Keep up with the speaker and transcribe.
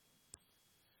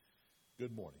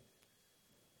Good morning.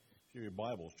 If you have your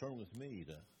Bibles, turn with me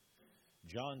to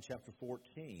John chapter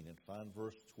 14 and find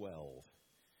verse 12.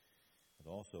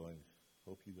 And also, I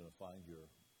hope you're going to find your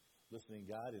listening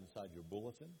guide inside your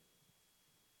bulletin.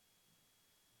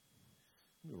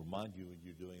 Let me remind you when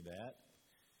you're doing that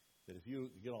if you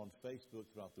get on Facebook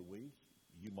throughout the week,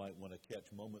 you might want to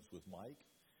catch Moments with Mike.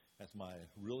 That's my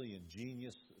really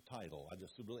ingenious title. I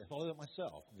just really thought of it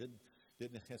myself.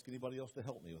 Didn't ask anybody else to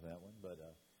help me with that one, but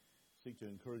seek to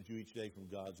encourage you each day from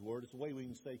God's Word. It's a way we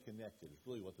can stay connected. It's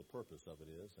really what the purpose of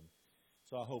it is. And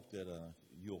so I hope that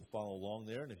you'll follow along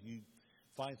there. And if you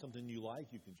find something you like,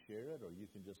 you can share it, or you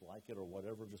can just like it, or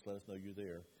whatever. Just let us know you're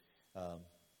there.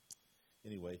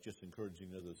 Anyway, just encouraging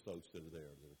those folks that are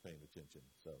there, that are paying attention.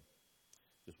 So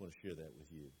just want to share that with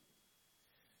you.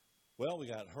 Well, we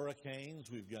got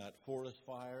hurricanes, we've got forest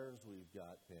fires, we've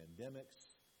got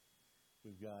pandemics,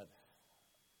 we've got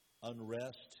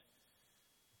unrest,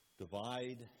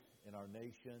 divide in our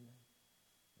nation,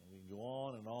 and we can go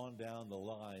on down the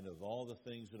line of all the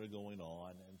things that are going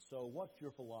on. And so what's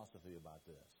your philosophy about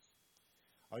this?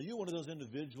 Are you one of those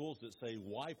individuals that say,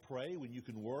 why pray when you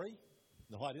can worry?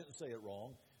 No, I didn't say it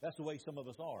wrong. That's the way some of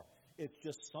us are. It's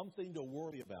just something to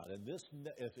worry about. And this,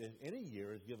 if any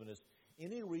year has given us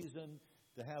any reason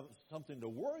to have something to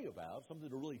worry about, something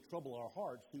to really trouble our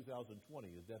hearts,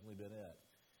 2020 has definitely been it.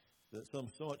 So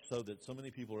much so that so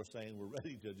many people are saying we're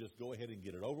ready to just go ahead and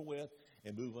get it over with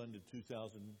and move on to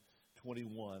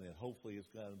 2021, and hopefully it's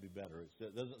going to be better.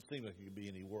 It doesn't seem like it could be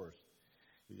any worse.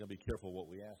 We've got to be careful what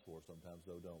we ask for sometimes,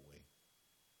 though, don't we?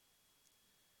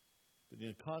 But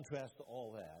in contrast to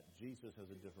all that, Jesus has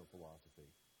a different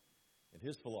philosophy. And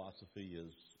his philosophy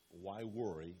is, why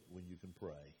worry when you can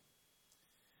pray?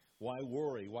 Why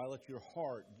worry? Why let your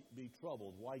heart be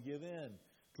troubled? Why give in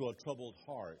to a troubled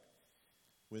heart?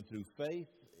 When through faith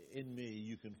in me,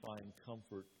 you can find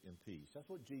comfort and peace. That's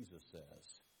what Jesus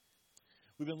says.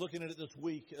 We've been looking at it this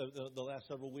week, the last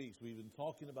several weeks. We've been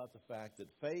talking about the fact that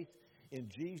faith in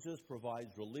Jesus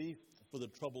provides relief for the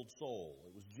troubled soul.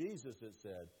 It was Jesus that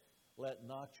said, let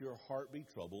not your heart be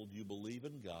troubled. You believe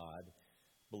in God,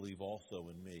 believe also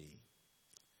in me.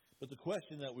 But the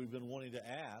question that we've been wanting to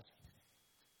ask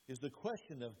is the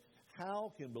question of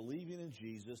how can believing in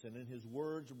Jesus and in his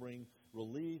words bring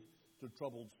relief to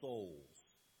troubled souls.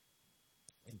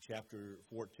 In chapter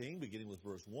 14, beginning with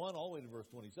verse 1 all the way to verse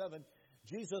 27,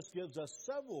 Jesus gives us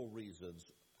several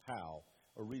reasons how,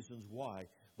 or reasons why,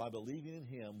 by believing in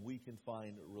him, we can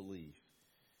find relief.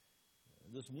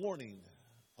 This morning,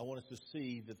 I want us to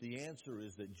see that the answer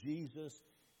is that Jesus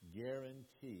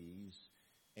guarantees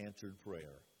answered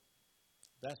prayer.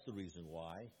 That's the reason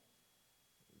why.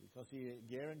 Because he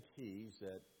guarantees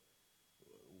that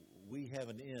we have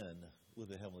an in with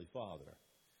the Heavenly Father.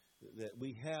 That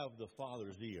we have the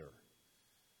Father's ear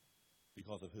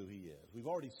because of who he is. We've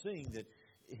already seen that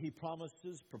he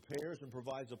promises, prepares, and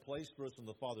provides a place for us in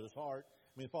the Father's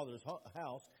Father's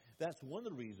house. That's one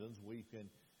of the reasons we can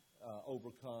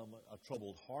overcome a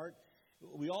troubled heart.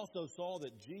 We also saw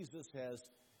that Jesus has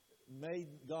made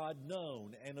God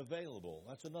known and available.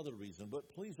 That's another reason.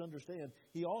 But please understand,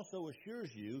 he also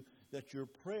assures you that your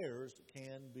prayers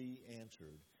can be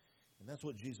answered. And that's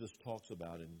what Jesus talks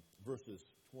about in verses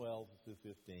 12 through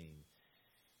 15.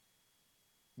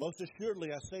 Most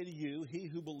assuredly, I say to you, he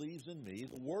who believes in me,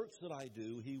 the works that I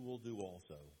do, he will do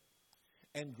also.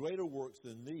 And greater works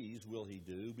than these will he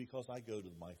do, because I go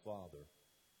to my Father.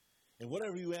 And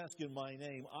whatever you ask in my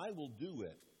name, I will do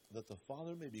it, that the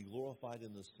Father may be glorified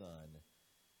in the Son.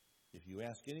 If you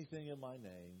ask anything in my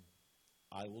name,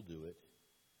 I will do it.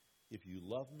 If you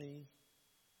love me,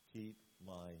 keep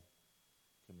my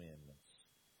commandments.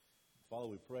 Father,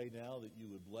 we pray now that you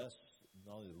would bless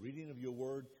not only the reading of your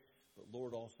word, but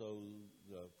Lord, also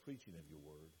the preaching of your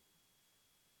word.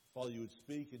 Father, you would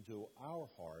speak into our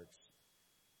hearts,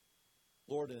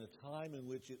 Lord, in a time in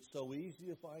which it's so easy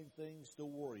to find things to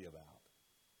worry about.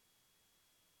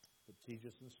 But teach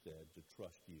us instead to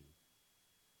trust you,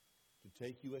 to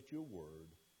take you at your word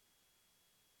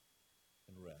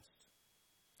and rest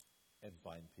and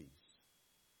find peace.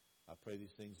 I pray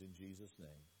these things in Jesus'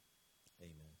 name.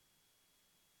 Amen.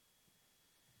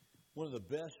 One of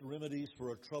the best remedies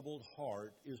for a troubled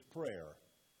heart is prayer.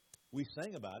 We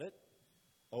sang about it.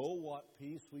 Oh, what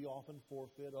peace we often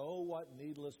forfeit. Oh, what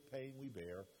needless pain we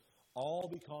bear. All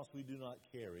because we do not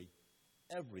carry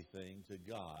everything to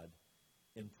God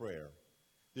in prayer.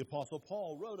 The Apostle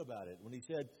Paul wrote about it when he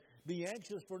said, be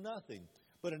anxious for nothing,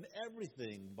 but in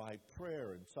everything by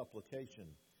prayer and supplication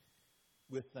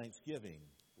with thanksgiving.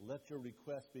 Let your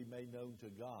requests be made known to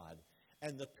God,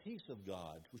 and the peace of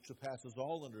God, which surpasses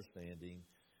all understanding,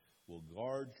 will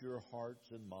guard your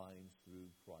hearts and minds through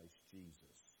Christ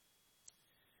Jesus.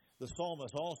 The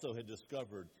psalmist also had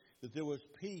discovered that there was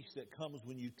peace that comes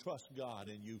when you trust God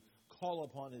and you call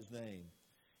upon His name.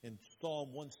 In Psalm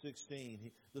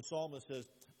 116, the psalmist says,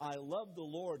 I love the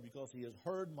Lord because He has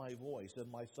heard my voice and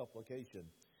my supplication,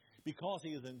 because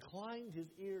He has inclined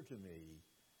His ear to me.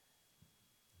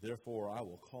 Therefore, I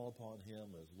will call upon Him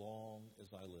as long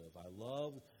as I live. I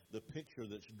love the picture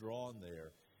that's drawn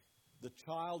there. The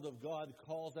child of God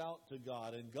calls out to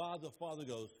God, and God the Father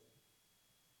goes,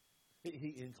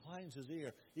 He inclines His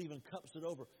ear, even cups it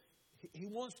over. He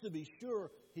wants to be sure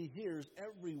He hears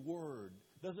every word,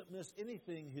 doesn't miss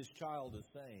anything His child is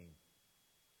saying,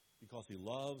 because He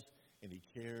loves and He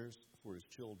cares for His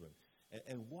children.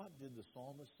 And what did the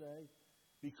psalmist say?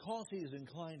 Because He has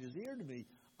inclined His ear to me,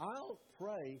 I'll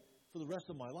pray for the rest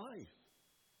of my life.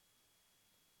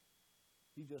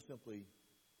 He just simply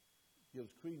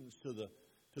gives credence to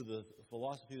the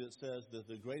philosophy that says that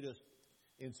the greatest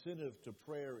incentive to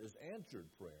prayer is answered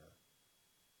prayer.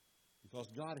 Because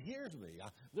God hears me.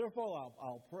 Therefore,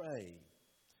 I'll pray.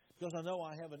 Because I know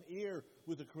I have an ear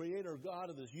with the Creator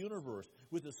God of this universe,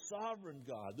 with the sovereign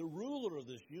God, the ruler of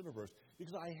this universe,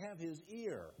 because I have His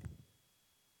ear.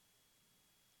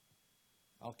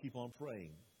 I'll keep on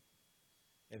praying.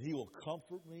 And He will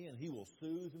comfort me, and He will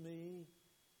soothe me,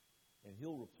 and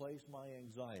He'll replace my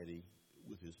anxiety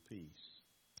with His peace.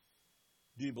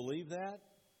 Do you believe that?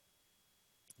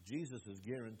 Jesus has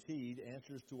guaranteed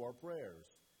answers to our prayers.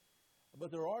 But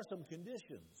there are some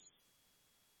conditions.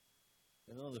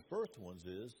 And one of the first ones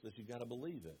is that you've got to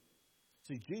believe it.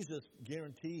 See, Jesus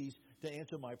guarantees to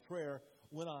answer my prayer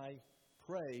when I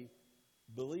pray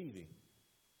believing.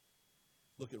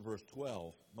 Look at verse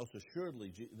 12. Most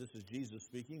assuredly, this is Jesus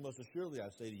speaking, most assuredly I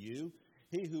say to you,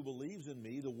 he who believes in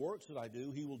me, the works that I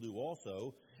do, he will do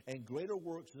also, and greater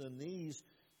works than these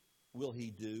will he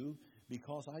do,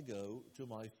 because I go to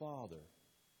my Father.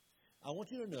 I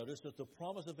want you to notice that the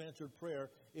promise of answered prayer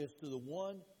is to the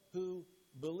one who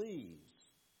believes.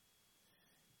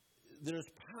 There's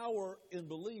power in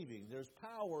believing. There's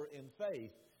power in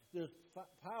faith. There's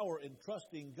power in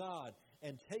trusting God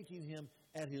and taking Him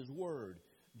at His word.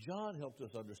 John helped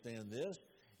us understand this.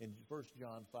 In 1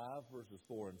 John 5, verses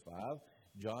 4 and 5,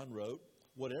 John wrote,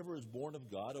 whatever is born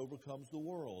of God overcomes the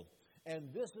world.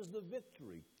 And this is the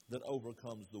victory that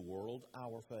overcomes the world,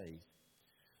 our faith.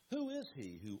 Who is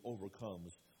he who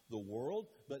overcomes the world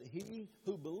but he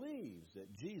who believes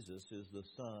that Jesus is the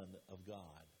Son of God?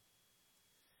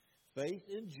 Faith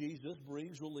in Jesus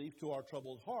brings relief to our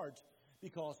troubled hearts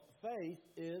because faith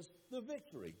is the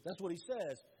victory. That's what he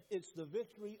says. It's the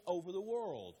victory over the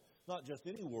world. Not just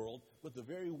any world, but the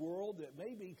very world that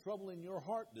may be troubling your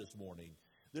heart this morning.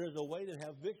 There's a way to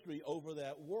have victory over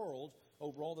that world,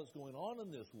 over all that's going on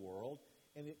in this world,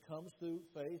 and it comes through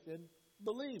faith and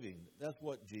believing. That's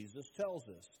what Jesus tells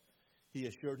us. He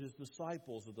assured his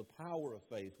disciples of the power of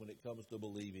faith when it comes to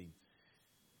believing.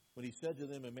 When he said to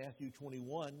them in Matthew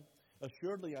 21,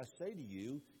 assuredly I say to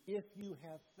you, if you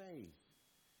have faith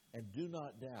and do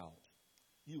not doubt,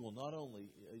 you will not only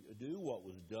do what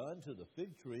was done to the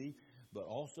fig tree, but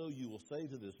also you will say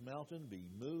to this mountain, be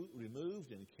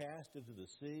removed and cast into the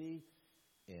sea,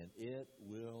 and it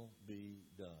will be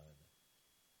done.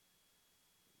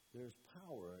 There's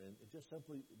power in just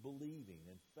simply believing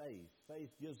and faith. Faith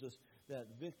gives us that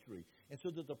victory. And so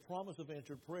that the promise of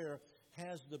answered prayer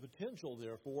has the potential,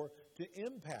 therefore, to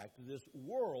impact this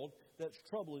world that's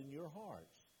troubling your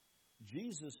hearts.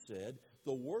 Jesus said,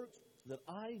 the works that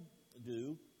I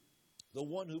do, the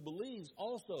one who believes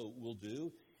also will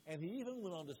do. And he even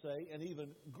went on to say, and even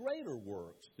greater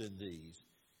works than these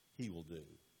he will do.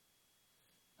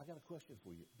 I got a question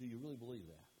for you. Do you really believe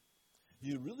that? Do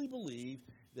you really believe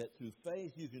that through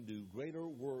faith you can do greater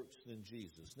works than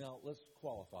Jesus? Now, let's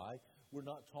qualify. We're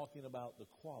not talking about the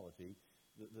quality.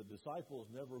 The disciple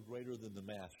is never greater than the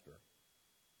master.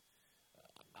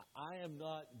 I am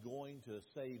not going to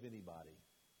save anybody.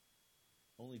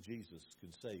 Only Jesus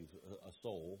can save a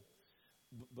soul.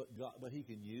 But he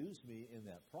can use me in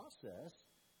that process.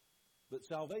 But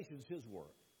salvation's his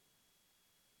work.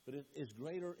 But it is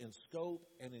greater in scope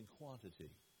and in quantity.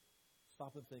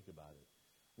 Stop and think about it.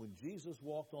 When Jesus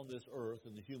walked on this earth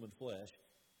in the human flesh,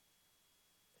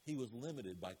 he was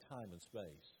limited by time and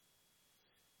space.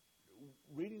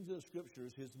 Reading the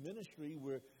scriptures, his ministry,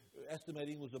 we're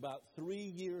estimating, was about 3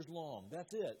 years long.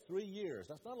 That's it, 3 years.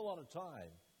 That's not a lot of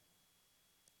time.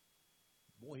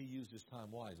 Boy, he used his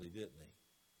time wisely, didn't he?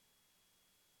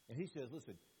 And he says,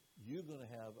 listen, you're going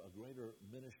to have a greater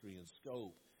ministry and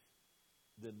scope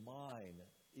than mine,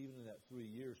 even in that 3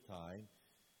 years' time.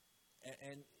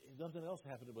 And nothing else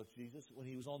happened about Jesus. When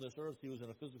he was on this earth, he was in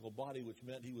a physical body, which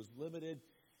meant he was limited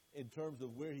in terms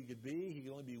of where he could be. He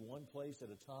could only be one place at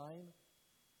a time.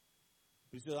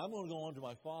 He said, I'm going to go on to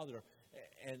my Father,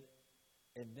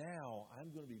 and now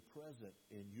I'm going to be present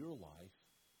in your life,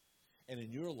 and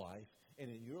in your life, and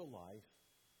in your life.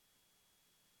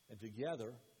 And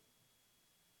together,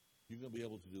 you're going to be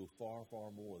able to do far,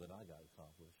 far more than I got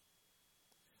accomplished.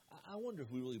 I wonder if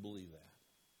we really believe that.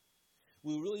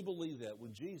 We really believe that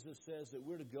when Jesus says that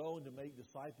we're to go and to make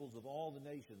disciples of all the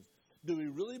nations, do we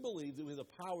really believe that we have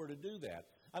the power to do that?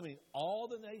 I mean, all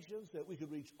the nations, that we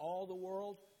could reach all the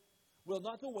world? Well,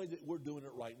 not the way that we're doing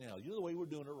it right now. You know, the way we're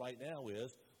doing it right now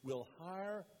is we'll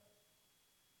hire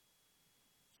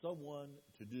someone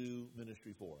to do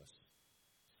ministry for us.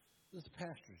 This is the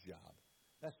pastor's job.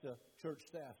 That's the church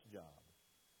staff's job.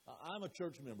 I'm a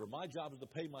church member. My job is to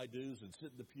pay my dues and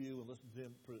sit in the pew and listen to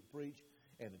him preach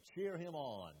and to cheer him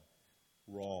on.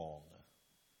 Wrong.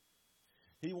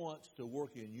 He wants to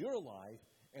work in your life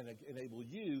and enable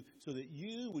you so that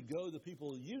you would go to the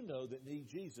people you know that need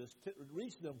Jesus, to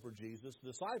reach them for Jesus,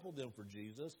 disciple them for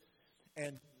Jesus,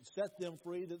 and set them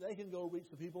free that they can go reach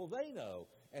the people they know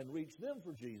and reach them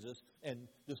for Jesus and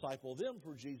disciple them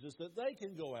for Jesus, that they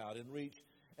can go out and reach.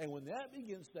 And when that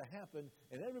begins to happen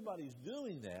and everybody's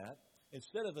doing that,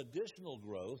 instead of additional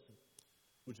growth,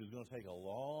 which is going to take a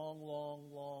long, long,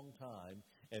 long time,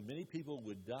 and many people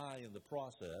would die in the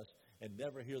process and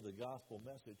never hear the gospel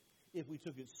message, if we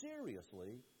took it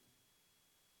seriously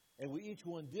and we each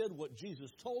one did what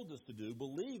Jesus told us to do,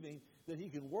 believing that he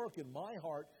can work in my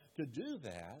heart to do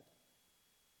that,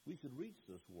 we could reach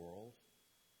this world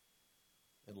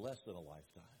in less than a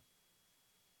lifetime.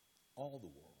 All the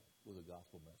world with a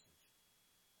gospel message.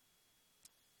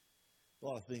 A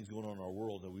lot of things going on in our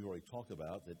world that we've already talked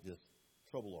about that just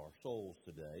trouble our souls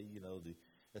today. You know,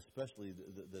 especially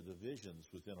the divisions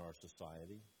within our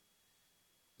society.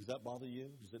 Does that bother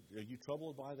you? Are you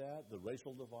troubled by that? The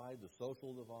racial divide, the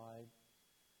social divide,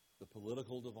 the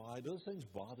political divide? Those things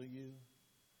bother you?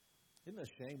 Isn't it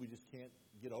a shame we just can't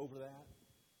get over that?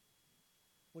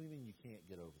 What do you mean you can't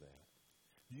get over that?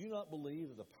 Do you not believe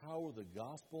that the power of the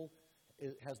gospel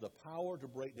has the power to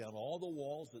break down all the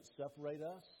walls that separate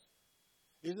us?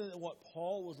 Isn't it what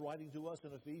Paul was writing to us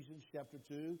in Ephesians chapter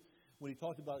 2 when he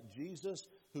talked about Jesus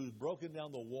who's broken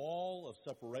down the wall of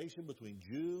separation between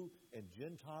Jew and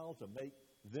Gentile to make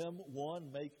them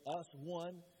one, make us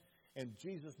one, and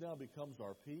Jesus now becomes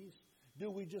our peace? Do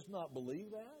we just not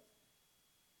believe that?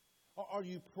 Or are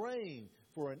you praying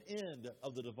for an end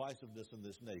of the divisiveness in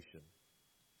this nation?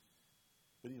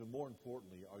 But even more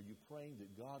importantly, are you praying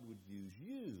that God would use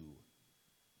you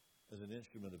as an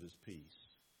instrument of his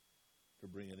peace to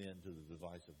bring an end to the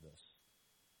divisiveness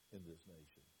in this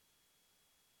nation?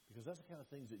 Because that's the kind of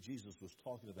things that Jesus was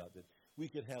talking about, that we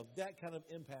could have that kind of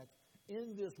impact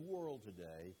in this world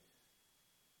today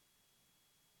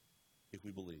if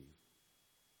we believe.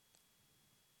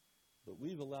 But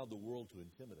we've allowed the world to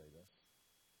intimidate us.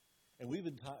 And we've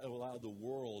allowed the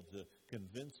world to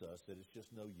convince us that it's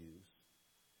just no use.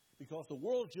 Because the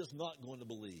world's just not going to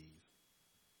believe.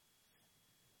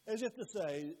 As if to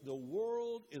say, the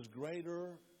world is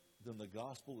greater than the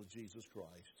gospel of Jesus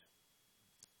Christ.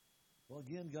 Well,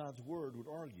 again, God's word would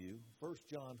argue, 1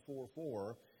 John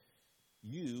 4:4,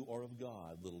 you are of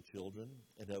God, little children,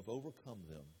 and have overcome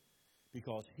them,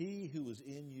 because he who is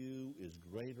in you is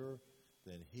greater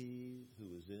than he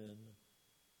who is in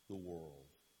the world.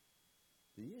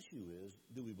 The issue is,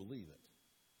 do we believe it?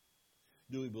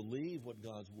 Do we believe what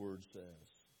God's word says?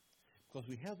 Because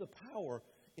we have the power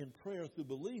in prayer through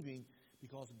believing,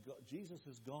 because Jesus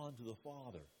has gone to the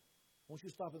Father. I want you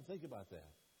to stop and think about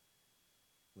that.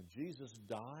 When Jesus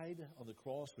died on the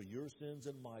cross for your sins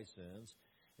and my sins,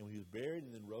 and when he was buried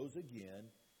and then rose again,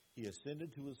 he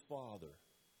ascended to his Father.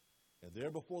 And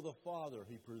there before the Father,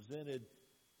 he presented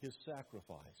his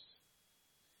sacrifice.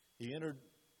 He entered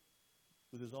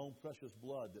with his own precious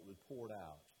blood that was poured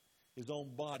out, his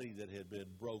own body that had been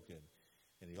broken,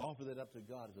 and he offered that up to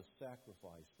God as a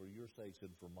sacrifice for your sakes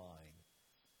and for mine.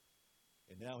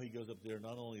 And now he goes up there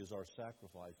not only as our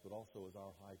sacrifice, but also as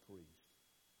our high priest.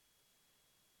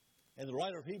 And the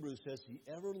writer of Hebrews says he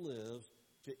ever lives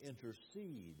to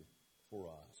intercede for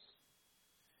us.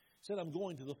 He said, I'm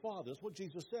going to the Father. That's what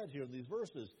Jesus said here in these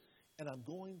verses. And I'm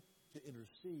going to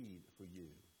intercede for you.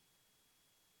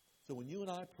 So when you and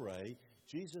I pray,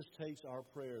 Jesus takes our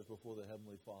prayers before the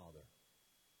Heavenly Father.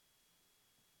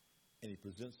 And he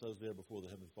presents those there before the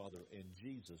Heavenly Father. And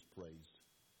Jesus prays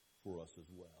for us as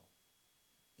well.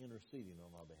 Interceding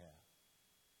on our behalf.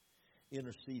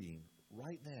 Interceding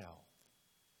right now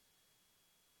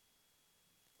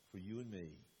for you and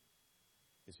me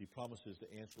is He promises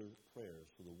to answer prayers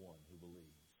for the one who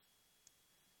believes.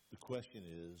 The question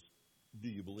is, do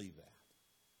you believe that?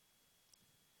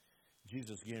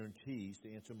 Jesus guarantees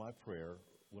to answer my prayer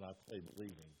when I pray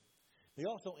believing. He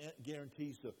also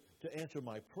guarantees to answer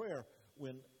my prayer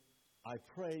when I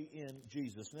pray in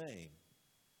Jesus' name.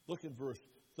 Look in verse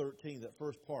 13, that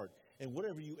first part. And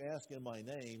whatever you ask in my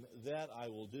name, that I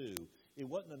will do. It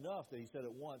wasn't enough that He said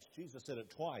it once. Jesus said it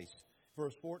twice.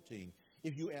 Verse 14,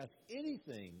 if you ask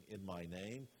anything in my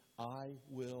name, I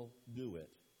will do it.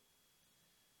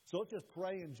 So let's just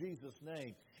pray in Jesus'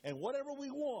 name. And whatever we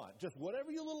want, just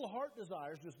whatever your little heart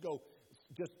desires, just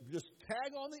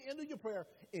tag on the end of your prayer,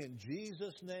 in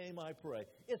Jesus' name I pray.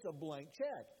 It's a blank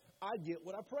check. I get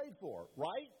what I prayed for,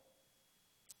 right?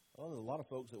 Well, there's a lot of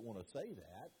folks that want to say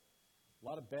that. A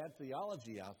lot of bad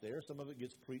theology out there. Some of it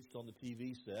gets preached on the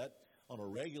TV set on a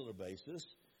regular basis.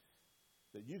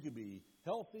 That you can be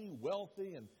healthy,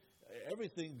 wealthy, and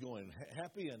everything going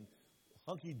happy and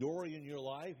hunky-dory in your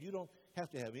life. You don't have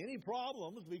to have any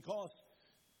problems because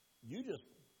you just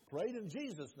prayed in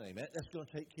Jesus' name. That's going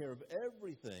to take care of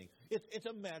everything. It's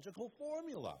a magical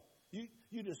formula.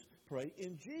 You just pray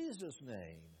in Jesus'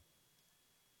 name.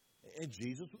 And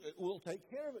Jesus will take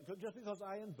care of it just because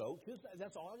I invoke His name.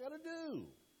 That's all I got to do.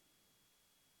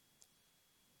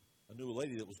 I knew a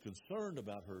lady that was concerned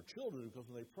about her children because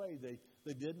when they prayed,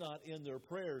 they did not end their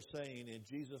prayers saying, in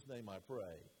Jesus' name I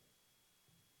pray.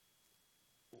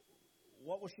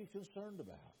 What was she concerned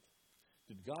about?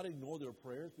 Did God ignore their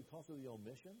prayers because of the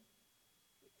omission?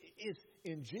 Is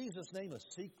in Jesus' name a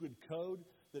secret code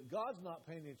that God's not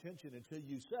paying attention until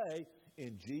you say,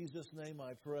 in Jesus' name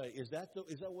I pray? Is that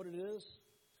what it is?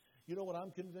 You know what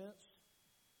I'm convinced?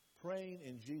 Praying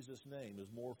in Jesus' name is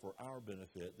more for our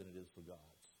benefit than it is for God's.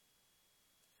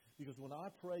 Because when I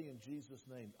pray in Jesus'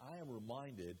 name, I am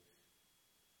reminded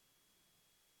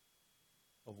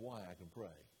of why I can pray.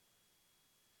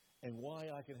 And why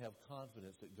I can have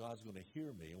confidence that God's going to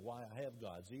hear me, and why I have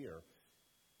God's ear,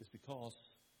 is because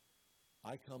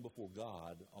I come before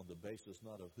God on the basis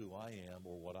not of who I am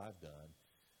or what I've done,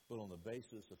 but on the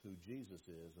basis of who Jesus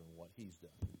is and what He's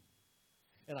done.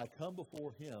 And I come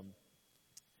before Him,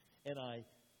 and I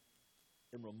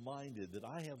am reminded that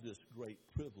I have this great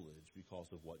privilege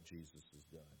because of what Jesus has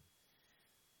done.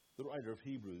 The writer of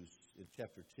Hebrews in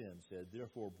chapter 10 said,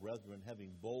 therefore, brethren,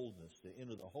 having boldness to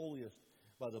enter the holiest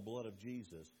by the blood of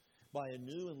Jesus, by a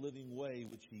new and living way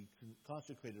which He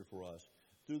consecrated for us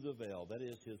through the veil, that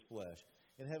is His flesh,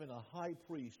 and having a high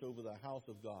priest over the house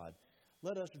of God,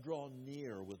 let us draw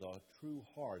near with a true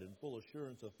heart and full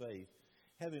assurance of faith,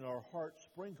 having our hearts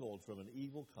sprinkled from an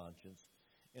evil conscience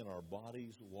and our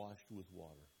bodies washed with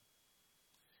water.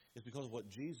 It's because of what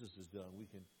Jesus has done we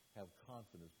can have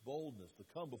confidence, boldness to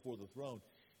come before the throne.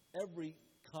 Every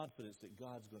confidence that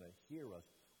God's going to hear us,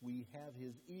 we have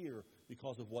His ear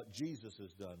because of what Jesus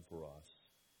has done for us.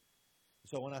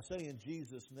 So when I say in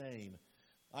Jesus' name,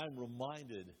 I'm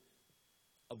reminded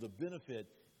of the benefit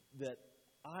that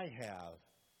I have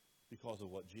because of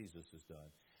what Jesus has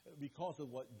done. Because of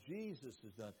what Jesus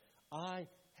has done, I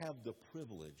have the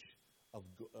privilege of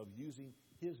using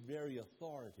His very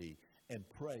authority and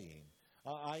praying.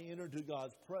 I enter into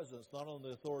God's presence not on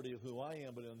the authority of who I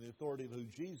am, but on the authority of who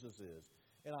Jesus is.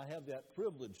 And I have that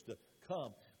privilege to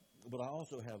come, but I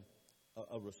also have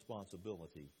a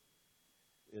responsibility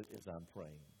as I'm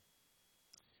praying.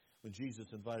 When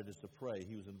Jesus invited us to pray,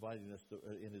 He was inviting us to,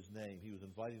 in His name, He was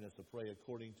inviting us to pray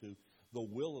according to the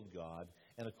will of God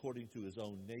and according to His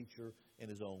own nature and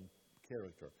His own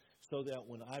character. So that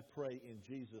when I pray in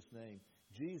Jesus'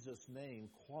 name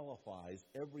qualifies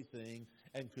everything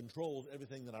and controls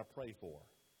everything that I pray for.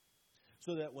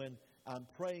 So that when I'm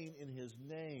praying in His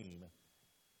name,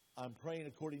 I'm praying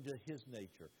according to His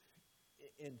nature.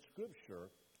 In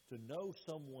Scripture, to know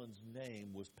someone's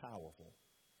name was powerful.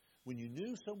 When you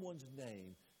knew someone's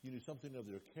name, you knew something of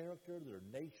their character, their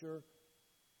nature,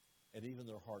 and even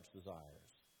their heart's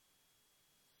desires.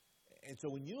 And so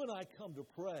when you and I come to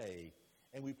pray,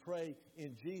 and we pray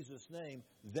in Jesus' name,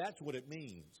 that's what it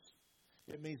means.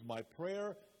 It means my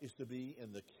prayer is to be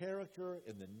in the character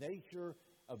and the nature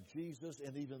of Jesus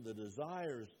and even the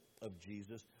desires of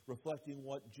Jesus, reflecting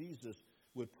what Jesus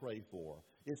would pray for.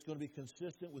 It's going to be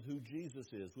consistent with who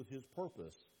Jesus is, with His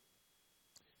purpose.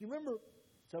 You remember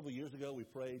several years ago we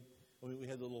prayed, we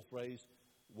had the little phrase,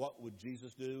 what would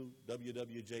Jesus do?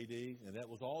 WWJD. And that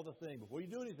was all the thing. Before you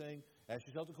do anything, ask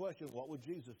yourself the question, what would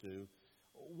Jesus do?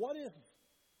 What if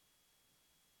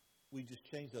we just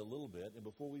changed that a little bit, and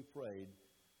before we prayed,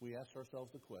 we asked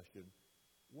ourselves the question,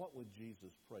 what would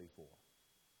Jesus pray for?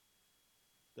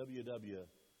 WWPJF.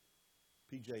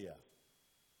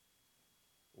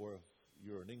 Or if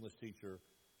you're an English teacher,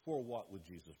 for what would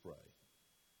Jesus pray?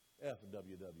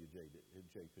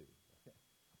 FWWJP.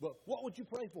 But what would you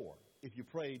pray for if you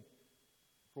prayed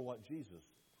for what Jesus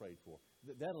prayed for?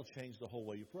 That'll change the whole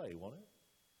way you pray, won't it?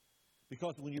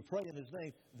 Because when you pray in His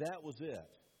name, that was it.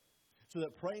 So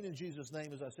that praying in Jesus'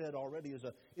 name, as I said already, is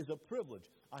a privilege.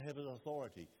 I have His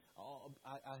authority.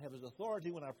 I have His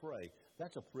authority when I pray.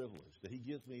 That's a privilege, that He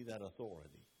gives me that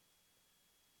authority.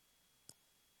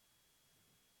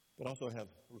 But I also have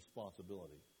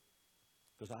responsibility,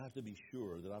 because I have to be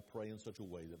sure that I pray in such a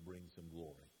way that brings Him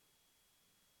glory.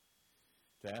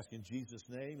 To ask in Jesus'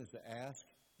 name is to ask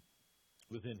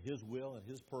within His will and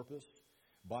His purpose,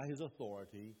 by His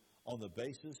authority, on the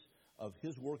basis of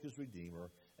His work as Redeemer,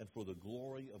 and for the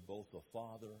glory of both the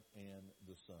Father and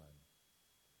the Son.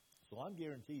 So I'm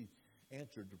guaranteed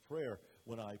answered to prayer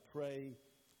when I pray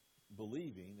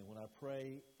believing and when I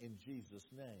pray in Jesus'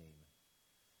 name.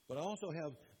 But I also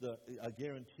have a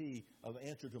guarantee of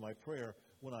answer to my prayer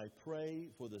when I pray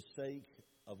for the sake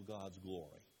of God's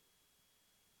glory.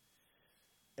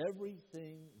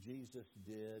 Everything Jesus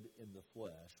did in the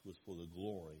flesh was for the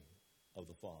glory of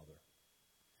the Father.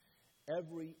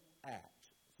 Every act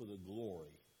for the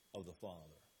glory of the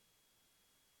Father.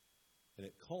 And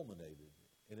it culminated,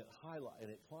 and it highlighted, and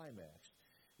it climaxed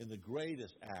in the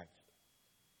greatest act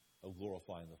of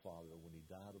glorifying the Father when He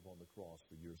died upon the cross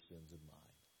for your sins and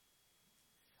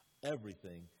mine.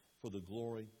 Everything for the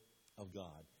glory of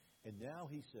God. And now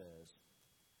He says,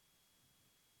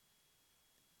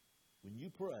 when you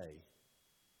pray,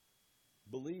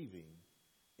 believing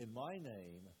in my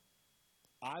name,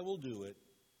 I will do it.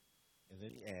 And then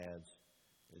He adds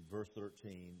in verse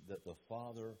 13, that the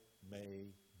Father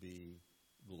may be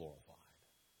glorified.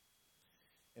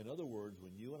 In other words,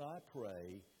 when you and I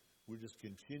pray, we're just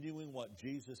continuing what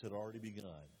Jesus had already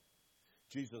begun.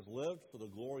 Jesus lived for the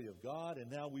glory of God, and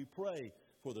now we pray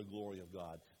for the glory of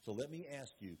God. So let me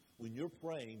ask you, when you're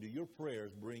praying, do your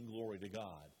prayers bring glory to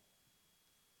God?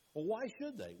 Well, why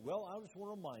should they? Well, I just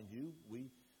want to remind you, we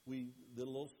did a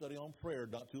little study on prayer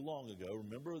not too long ago.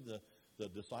 Remember the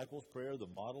disciples' prayer, the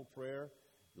model prayer,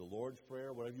 the Lord's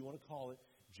Prayer, whatever you want to call it.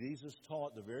 Jesus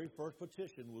taught the very first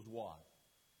petition was what?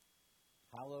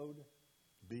 Hallowed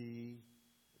be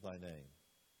thy name.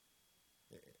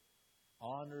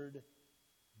 Honored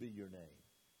be your name.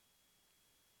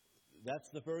 That's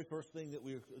the very first thing that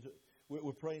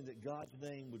we're praying, that God's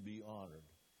name would be honored.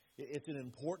 It's an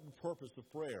important purpose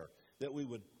of prayer, that we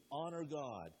would honor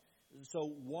God.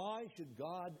 So why should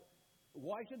God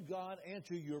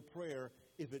answer your prayer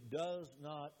if it does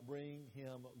not bring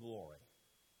Him glory?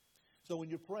 So when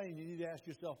you're praying, you need to ask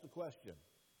yourself the question.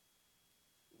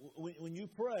 When you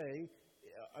pray,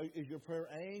 is your prayer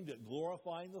aimed at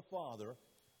glorifying the Father,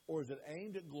 or is it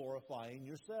aimed at glorifying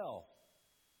yourself?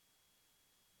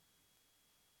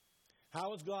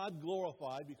 How is God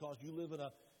glorified because you live in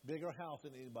a bigger house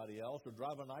than anybody else, or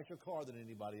drive a nicer car than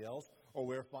anybody else, or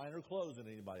wear finer clothes than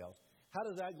anybody else? How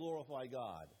does that glorify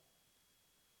God?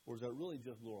 Or does that really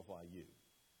just glorify you?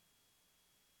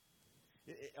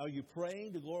 Are you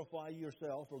praying to glorify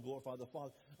yourself or glorify the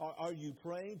Father? Are you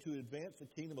praying to advance the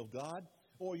kingdom of God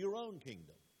or your own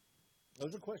kingdom?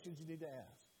 Those are questions you need to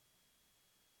ask.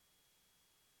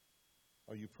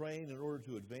 Are you praying in order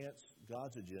to advance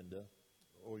God's agenda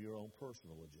or your own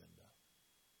personal agenda?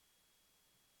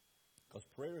 Because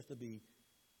prayer is to be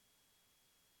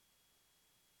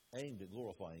aimed at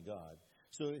glorifying God.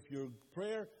 So if your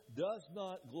prayer does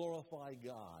not glorify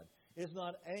God, it's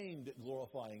not aimed at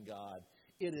glorifying God,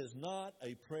 it is not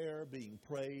a prayer being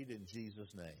prayed in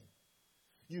Jesus' name.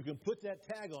 You can put that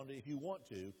tag on it if you want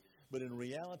to, but in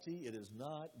reality, it is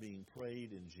not being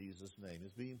prayed in Jesus' name.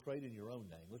 It's being prayed in your own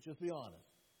name. Let's just be honest.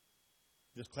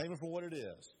 Just claim it for what it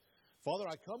is. Father,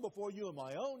 I come before you in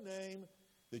my own name,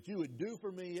 that you would do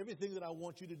for me everything that I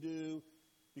want you to do,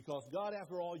 because, God,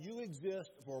 after all, you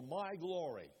exist for my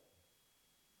glory.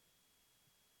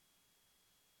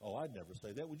 Oh, I'd never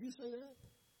say that. Would you say that?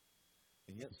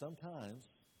 And yet sometimes,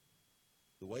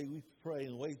 the way we pray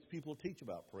and the way people teach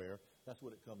about prayer, that's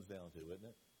what it comes down to, isn't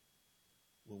it?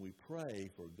 When we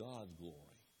pray for God's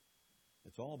glory,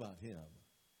 it's all about Him.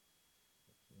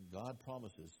 And God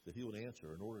promises that He would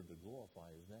answer in order to glorify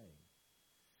His name.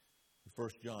 In 1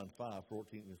 John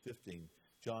 5:14 and 15,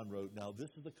 John wrote, "Now this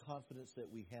is the confidence that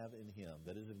we have in Him,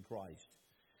 that is in Christ,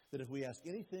 that if we ask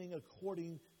anything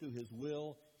according to His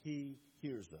will, He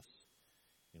hears us."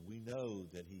 And we know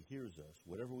that He hears us.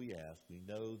 Whatever we ask, we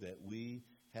know that we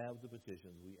have the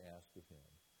petitions we ask of Him.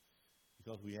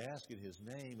 Because we ask in His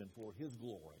name and for His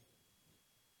glory.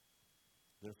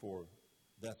 Therefore,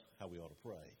 that's how we ought to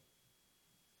pray.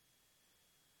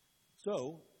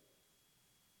 So,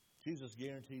 Jesus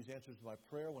guarantees answers to my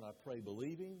prayer when I pray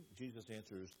believing. Jesus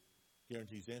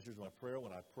guarantees answers to my prayer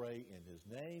when I pray in His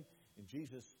name. And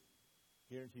Jesus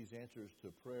guarantees answers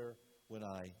to prayer when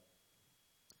I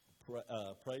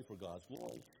pray for God's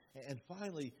glory. And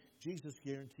finally, Jesus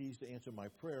guarantees to answer my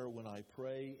prayer when I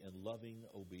pray in loving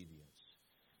obedience.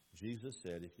 Jesus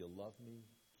said, if you love me,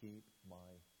 keep my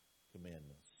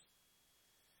commandments.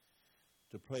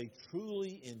 To pray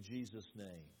truly in Jesus'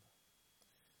 name.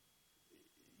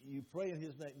 You pray in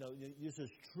His name. No, you're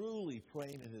just truly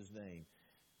praying in His name.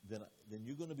 Then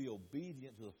you're going to be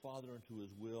obedient to the Father and to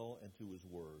His will and to His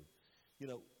word. You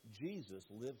know, Jesus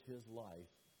lived His life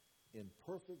in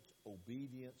perfect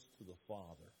obedience to the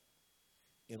Father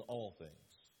in all things.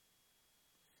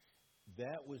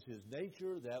 That was His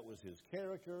nature. That was His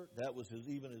character. That was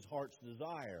even His heart's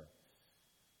desire.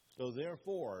 So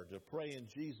therefore, to pray in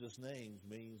Jesus' name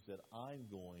means that I'm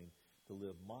going to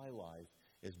live my life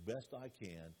as best I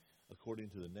can according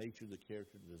to the nature, the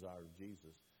character, and the desire of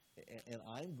Jesus. And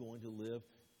I'm going to live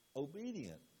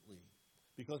obediently.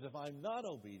 Because if I'm not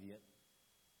obedient,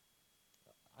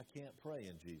 I can't pray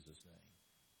in Jesus' name.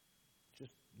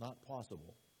 Just not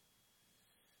possible.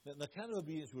 Now, the kind of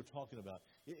obedience we're talking about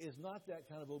is not that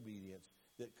kind of obedience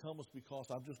that comes because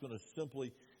I'm just going to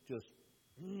simply just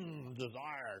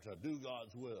desire to do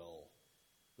God's will.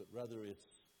 But rather it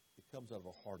comes out of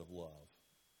a heart of love.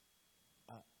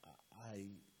 I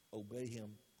obey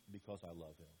Him because I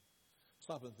love Him.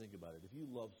 Stop and think about it. If you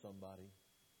love somebody,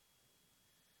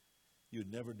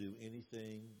 you'd never do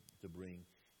anything to bring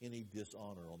any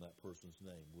dishonor on that person's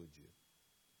name, would you?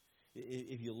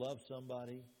 If you love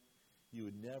somebody, you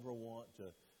would never want to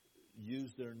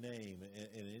use their name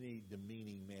in any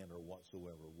demeaning manner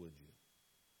whatsoever, would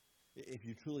you? If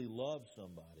you truly love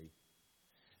somebody,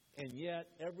 and yet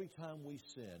every time we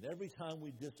sin, every time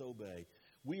we disobey,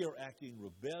 we are acting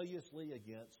rebelliously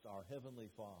against our Heavenly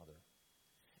Father.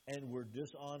 And we're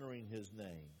dishonoring His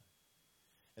name.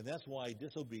 And that's why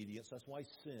disobedience, that's why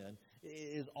sin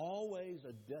is always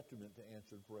a detriment to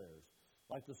answered prayers.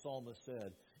 Like the psalmist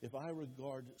said, if I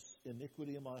regard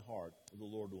iniquity in my heart, the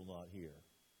Lord will not hear.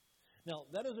 Now,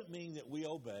 that doesn't mean that we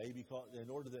obey because in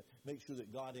order to make sure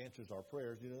that God answers our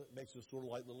prayers. You know, it makes us sort of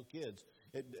like little kids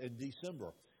in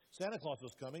December. Santa Claus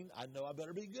is coming. I know I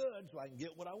better be good so I can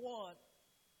get what I want.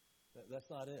 That's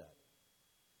not it.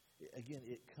 Again,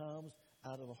 it comes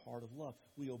out of a heart of love.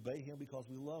 We obey Him because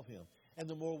we love Him. And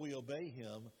the more we obey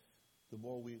Him, the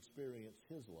more we experience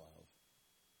His love.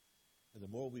 And the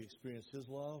more we experience His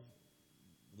love,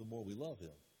 the more we love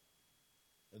Him.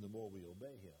 And the more we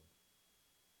obey Him.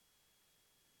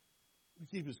 We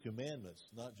keep His commandments,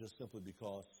 not just simply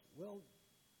because, well,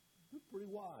 they're pretty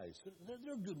wise.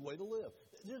 They're a good way to live.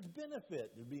 There's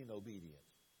benefit in being obedient.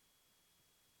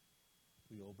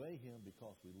 We obey Him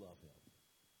because we love Him.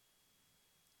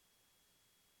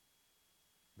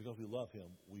 Because we love Him,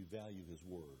 we value His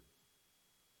word.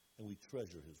 And we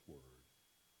treasure His word.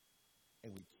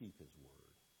 And we keep His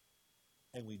word.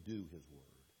 And we do His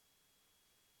word.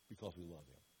 Because we love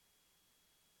Him.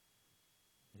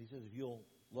 And He says, if you'll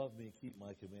love me and keep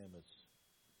my commandments,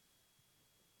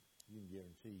 you can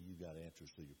guarantee you got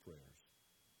answers to your prayers.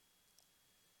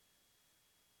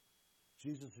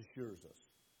 Jesus assures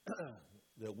us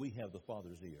that we have the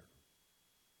Father's ear.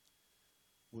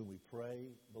 When we pray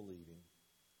believing,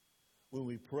 when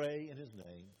we pray in His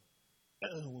name,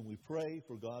 when we pray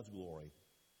for God's glory,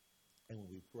 and when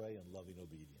we pray in loving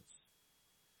obedience.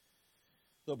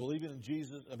 So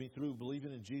through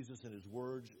believing in Jesus and His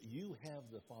words, you have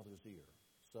the Father's ear.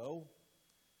 So,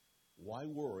 why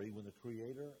worry when the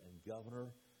Creator and Governor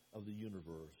of the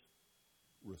universe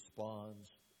responds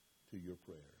to your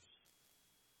prayers?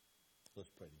 Let's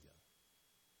pray together.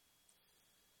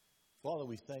 Father,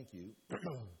 we thank You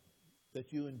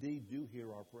that You indeed do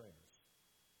hear our prayers.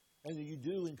 And that You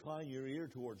do incline Your ear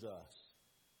towards us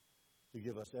to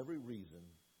give us every reason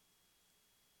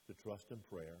to trust in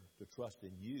prayer, to trust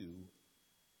in You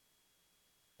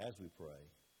as we pray,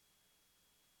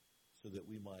 so that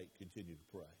we might continue to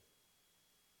pray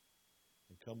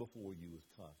and come before You with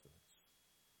confidence.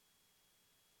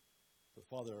 But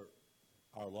Father,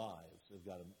 our lives have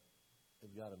got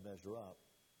to measure up.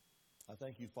 I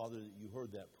thank You, Father, that You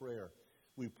heard that prayer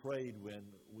we prayed when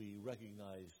we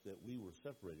recognized that we were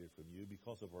separated from You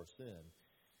because of our sin.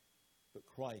 But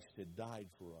Christ had died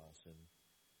for us and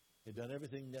had done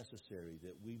everything necessary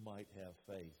that we might have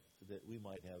faith, that we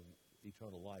might have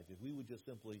eternal life. If we would just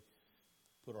simply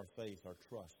put our faith, our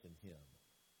trust in Him.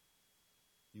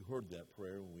 You heard that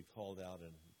prayer when we called out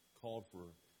and called for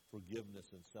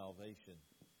forgiveness and salvation.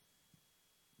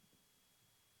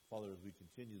 Father, as we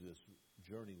continue this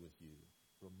journey with You,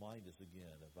 remind us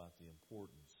again about the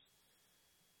importance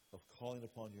of calling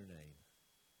upon your name,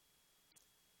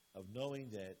 of knowing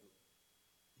that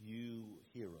you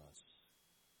hear us.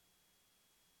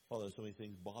 Father, so many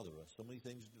things bother us. So many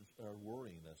things are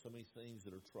worrying us. So many things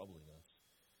that are troubling us.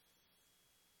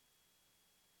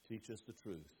 Teach us the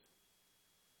truth.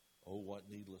 Oh, what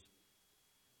needless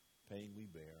pain we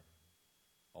bear,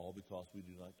 all because we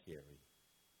do not carry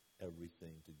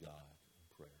everything to God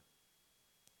in prayer.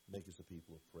 Make us a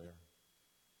people of prayer.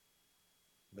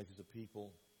 Make us a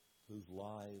people whose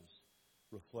lives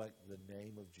reflect the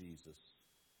name of Jesus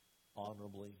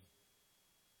honorably.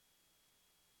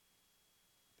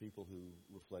 People who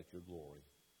reflect your glory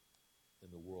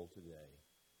in the world today.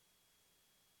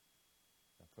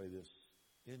 I pray this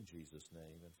in Jesus'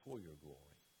 name and for your glory.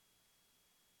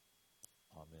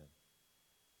 Amen.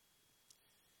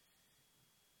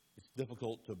 It's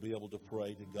difficult to be able to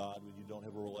pray to God when you don't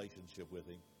have a relationship with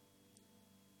Him.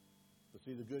 But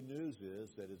see, the good news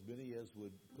is that as many as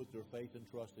would put their faith and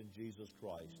trust in Jesus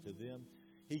Christ, to them,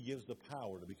 He gives the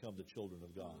power to become the children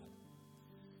of God.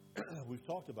 We've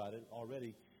talked about it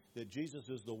already, that Jesus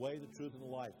is the way, the truth, and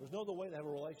the life. There's no other way to have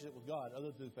a relationship with God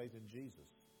other than through faith in Jesus.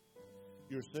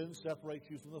 Your sin separates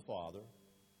you from the Father,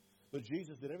 but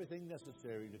Jesus did everything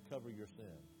necessary to cover your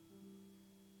sin.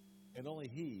 And only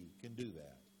He can do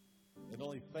that. And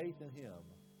only faith in Him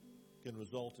can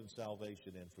result in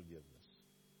salvation and forgiveness.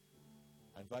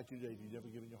 I invite you today, if you've never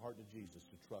given your heart to Jesus,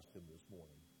 to trust Him this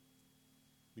morning.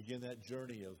 Begin that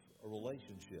journey of a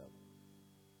relationship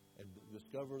and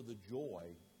discover the joy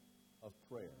of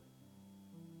prayer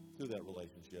through that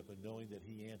relationship and knowing that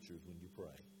He answers when you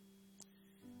pray.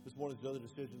 This morning, there's other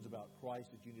decisions about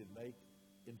Christ that you need to make.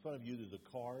 In front of you, there's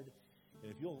a card.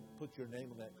 And if you'll put your name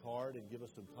on that card and give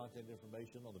us some contact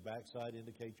information on the backside,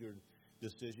 indicate your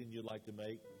decision you'd like to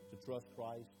make to trust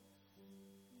Christ,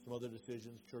 some other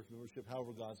decisions, church membership,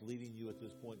 however God's leading you at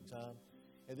this point in time.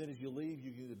 And then as you leave,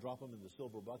 you can either drop them in the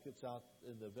silver buckets out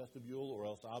in the vestibule, or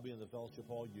else I'll be in the fellowship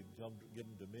hall. You can come give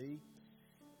them to me.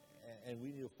 And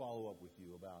we need to follow up with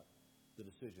you about the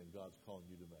decision God's calling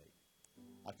you to make.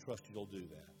 I trust you'll do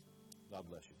that. God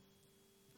bless you.